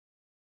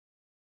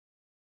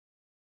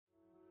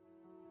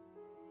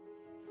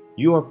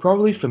You are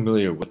probably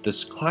familiar with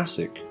this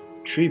classic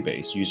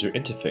tree-based user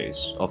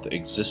interface of the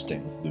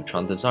existing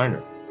Lutron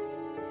Designer.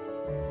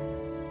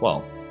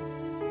 Well,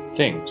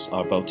 things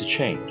are about to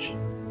change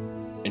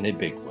in a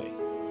big way.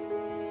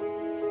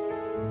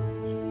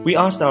 We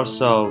asked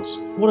ourselves,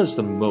 what is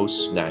the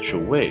most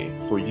natural way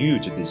for you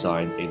to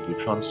design a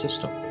Lutron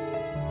system?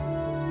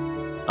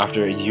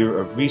 After a year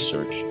of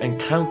research and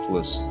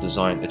countless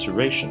design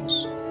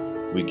iterations,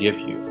 we give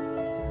you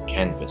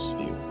Canvas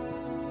View.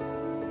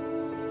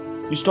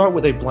 You start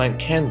with a blank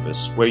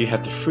canvas where you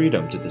have the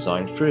freedom to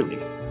design freely.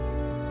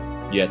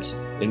 Yet,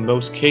 in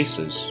most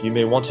cases, you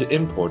may want to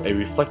import a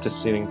reflective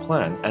ceiling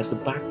plan as the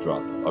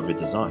backdrop of your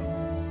design.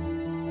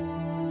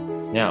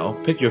 Now,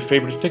 pick your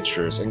favorite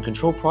fixtures and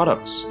control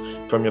products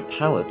from your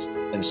palette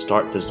and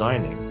start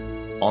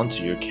designing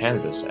onto your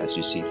canvas as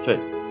you see fit.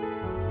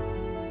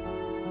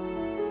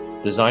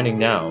 Designing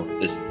now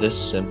is this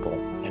simple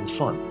and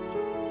fun.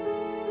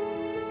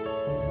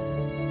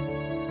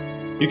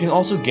 You can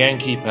also gang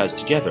keypads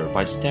together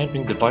by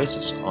stamping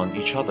devices on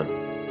each other.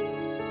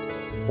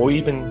 Or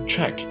even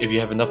check if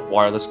you have enough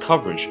wireless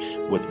coverage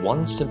with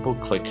one simple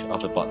click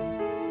of a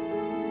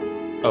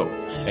button. Oh,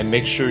 and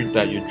make sure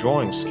that your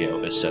drawing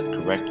scale is set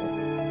correctly.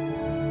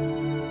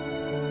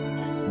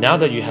 Now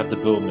that you have the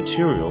bill of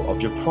material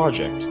of your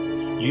project,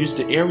 use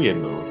the area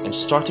mode and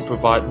start to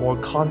provide more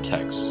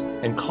context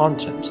and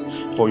content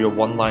for your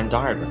one-line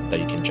diagram that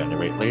you can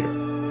generate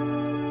later.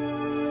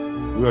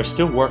 We are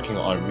still working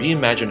on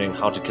reimagining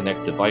how to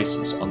connect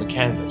devices on the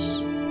canvas.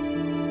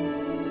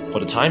 For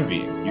the time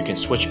being, you can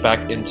switch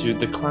back into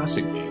the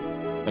classic view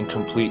and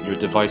complete your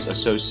device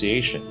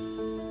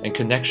association and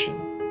connection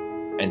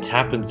and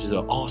tap into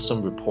the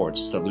awesome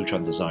reports that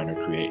Lutron Designer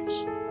creates.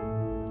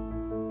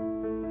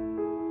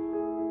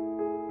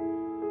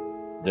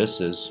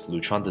 This is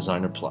Lutron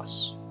Designer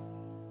Plus,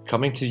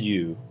 coming to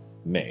you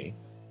May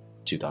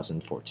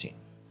 2014.